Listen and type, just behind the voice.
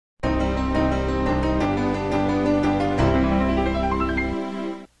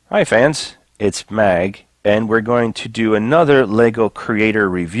Hi fans, it's Mag, and we're going to do another LEGO Creator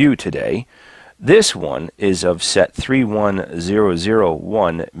review today. This one is of set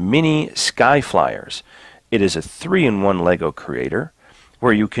 31001 Mini Skyflyers. It is a 3-in-1 LEGO Creator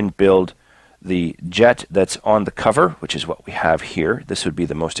where you can build the jet that's on the cover, which is what we have here. This would be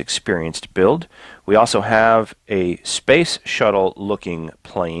the most experienced build. We also have a space shuttle looking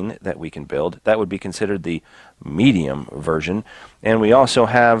plane that we can build. That would be considered the medium version. And we also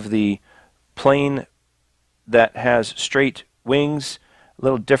have the plane that has straight wings, a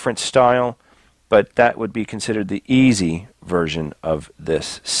little different style, but that would be considered the easy version of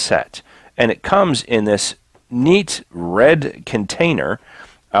this set. And it comes in this neat red container.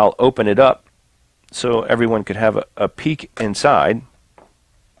 I'll open it up so everyone could have a peek inside.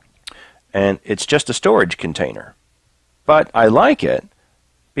 And it's just a storage container. But I like it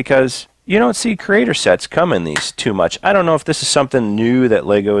because you don't see creator sets come in these too much. I don't know if this is something new that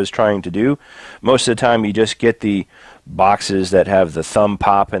LEGO is trying to do. Most of the time you just get the boxes that have the thumb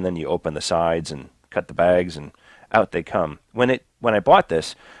pop and then you open the sides and cut the bags and out they come. When I bought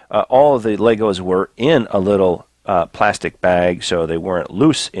this, all of the Legos were in a little plastic bag, so they weren't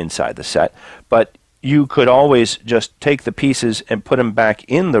loose inside the set. But you could always just take the pieces and put them back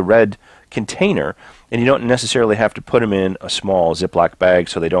in the red container, and you don't necessarily have to put them in a small Ziploc bag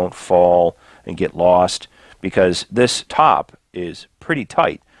so they don't fall and get lost, because this top is pretty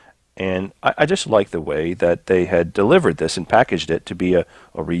tight. And I just like the way that they had delivered this and packaged it to be a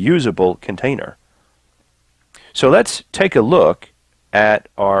reusable container. So let's take a look at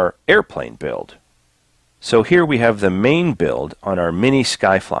our airplane build. So here we have the main build on our Mini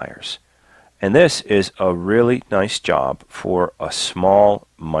Skyflyers. And this is a really nice job for a small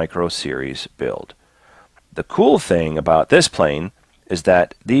micro series build. The cool thing about this plane is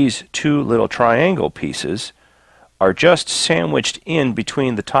that these two little triangle pieces are just sandwiched in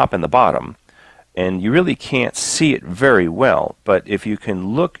between the top and the bottom, and you really can't see it very well, but if you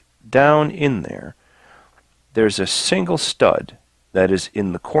can look down in there, there's a single stud that is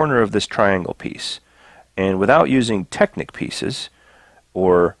in the corner of this triangle piece. And without using Technic pieces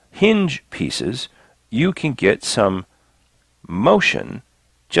or hinge pieces, you can get some motion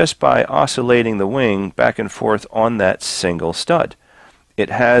just by oscillating the wing back and forth on that single stud. It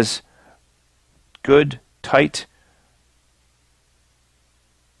has good, tight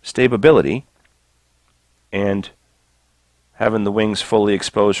stability, and having the wings fully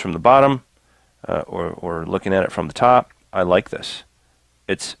exposed from the bottom or looking at it from the top, I like this.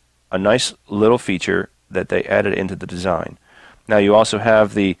 It's a nice little feature that they added into the design. Now you also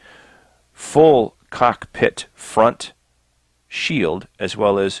have the full cockpit front shield, as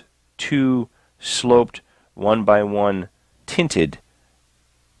well as two sloped 1x1 tinted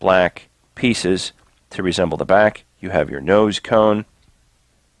black pieces to resemble the back. You have your nose cone.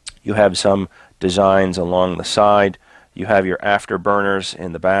 You have some designs along the side. You have your afterburners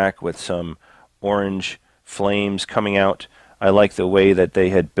in the back with some orange flames coming out. I like the way that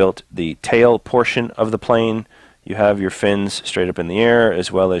they had built the tail portion of the plane. You have your fins straight up in the air,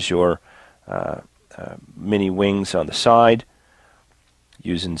 as well as your mini wings on the side,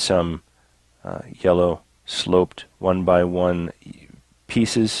 using some yellow sloped 1x1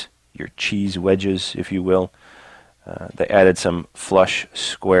 pieces, your cheese wedges, if you will. They added some flush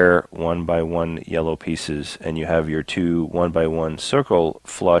square 1x1 yellow pieces, and you have your two 1x1 circle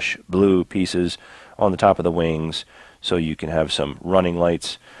flush blue pieces on the top of the wings, so you can have some running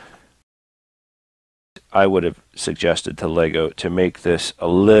lights. I would have suggested to LEGO to make this a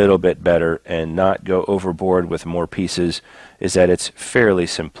little bit better and not go overboard with more pieces, is that it's fairly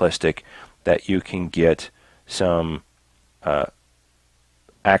simplistic, that you can get some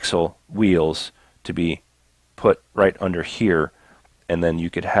axle wheels to be put right under here, and then you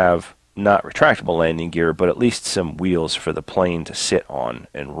could have not retractable landing gear, but at least some wheels for the plane to sit on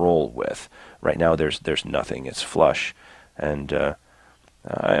and roll with. Right now there's nothing. It's flush, and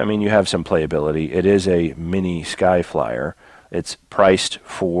I mean, you have some playability. It is a Mini Skyflyer. It's priced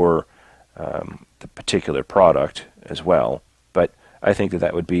for the particular product as well, but I think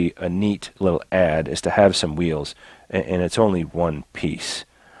that would be a neat little add, is to have some wheels, and it's only one piece,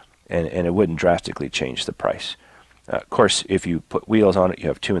 and it wouldn't drastically change the price. Of course, if you put wheels on it, you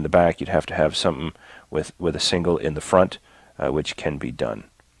have two in the back, you'd have to have something with a single in the front, which can be done.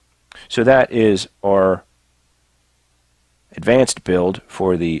 So that is our advanced build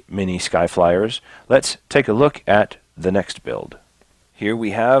for the Mini Skyflyers. Let's take a look at the next build. Here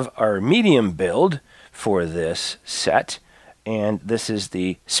we have our medium build for this set, and this is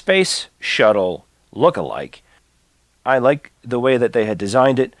the Space Shuttle look-alike. I like the way that they had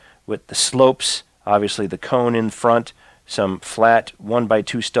designed it with the slopes, obviously the cone in front, some flat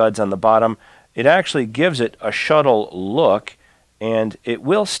 1x2 studs on the bottom. It actually gives it a shuttle look, and it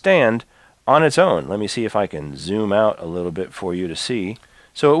will stand on its own. Let me see if I can zoom out a little bit for you to see.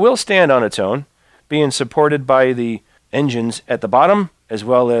 So it will stand on its own, being supported by the engines at the bottom, as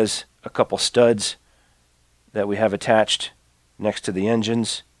well as a couple studs that we have attached next to the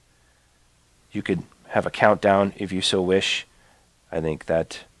engines. You could have a countdown if you so wish. I think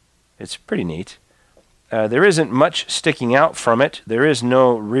that it's pretty neat. There isn't much sticking out from it. There is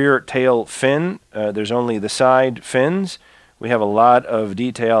no rear tail fin. There's only the side fins. We have a lot of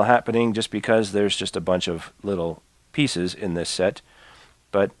detail happening just because there's just a bunch of little pieces in this set.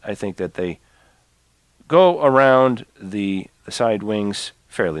 But I think that they go around the side wings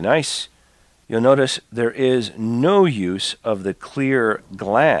fairly nice. You'll notice there is no use of the clear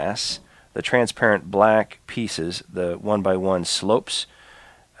glass, the transparent black pieces, the 1x1 slopes.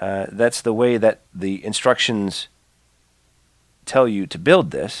 That's the way that the instructions tell you to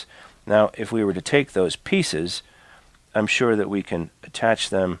build this. Now, if we were to take those pieces, I'm sure that we can attach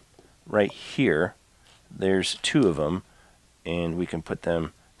them right here. There's two of them, and we can put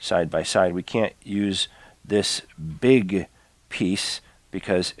them side by side. We can't use this big piece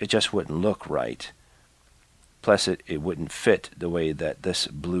because it just wouldn't look right. Plus, it wouldn't fit the way that this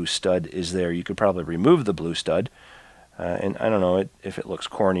blue stud is there. You could probably remove the blue stud, and I don't know if it looks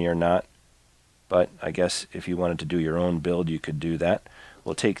corny or not, but I guess if you wanted to do your own build, you could do that.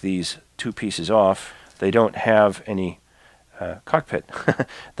 We'll take these two pieces off. They don't have any cockpit.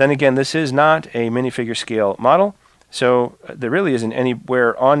 Then again, this is not a minifigure scale model, so there really isn't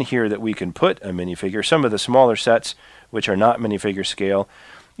anywhere on here that we can put a minifigure. Some of the smaller sets, which are not minifigure scale,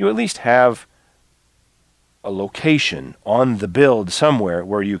 you at least have a location on the build somewhere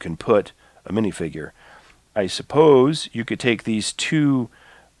where you can put a minifigure. I suppose you could take these two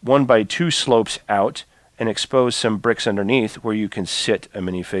 1x2 slopes out and expose some bricks underneath where you can sit a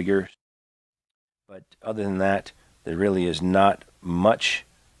minifigure. But other than that, there really is not much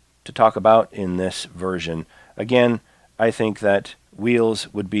to talk about in this version. Again, I think that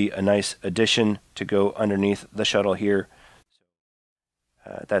wheels would be a nice addition to go underneath the shuttle here.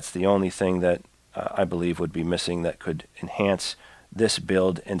 That's the only thing that I believe would be missing that could enhance this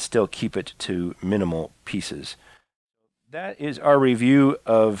build and still keep it to minimal pieces. That is our review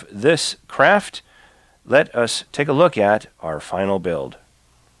of this craft. Let us take a look at our final build.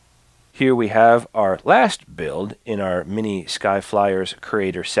 Here we have our last build in our Mini Skyflyers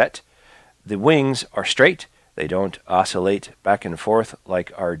creator set. The wings are straight. They don't oscillate back and forth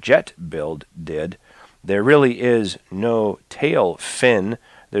like our jet build did. There really is no tail fin.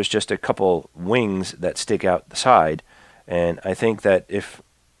 There's just a couple wings that stick out the side. And I think that if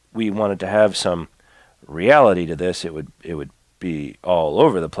we wanted to have some reality to this, it would be all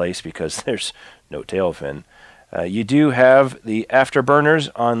over the place because there's no tail fin. You do have the afterburners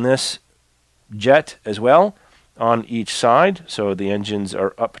on this jet as well on each side, so the engines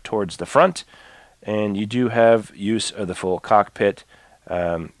are up towards the front, and you do have use of the full cockpit.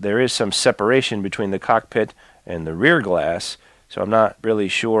 There is some separation between the cockpit and the rear glass, so I'm not really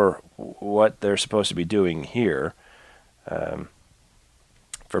sure what they're supposed to be doing here.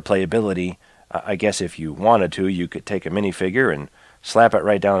 For playability, I guess if you wanted to, you could take a minifigure and slap it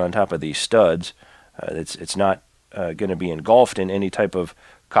right down on top of these studs. It's not going to be engulfed in any type of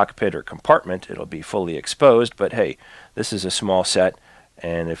cockpit or compartment. It'll be fully exposed, but hey, this is a small set,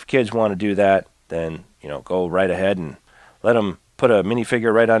 and if kids want to do that, then go right ahead and let them put a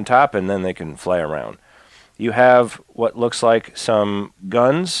minifigure right on top, and then they can fly around. You have what looks like some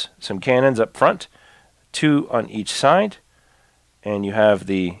guns, some cannons up front, two on each side, and you have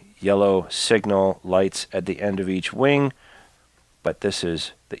the yellow signal lights at the end of each wing. But this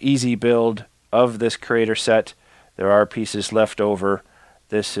is the easy build of this creator set. There are pieces left over.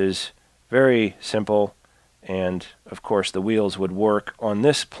 This is very simple, and of course the wheels would work on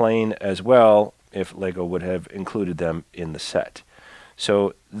this plane as well if LEGO would have included them in the set.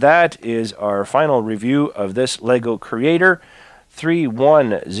 So that is our final review of this LEGO Creator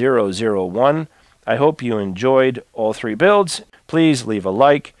 31001. I hope you enjoyed all three builds. Please leave a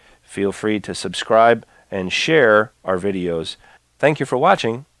like, feel free to subscribe, and share our videos. Thank you for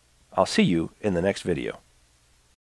watching. I'll see you in the next video.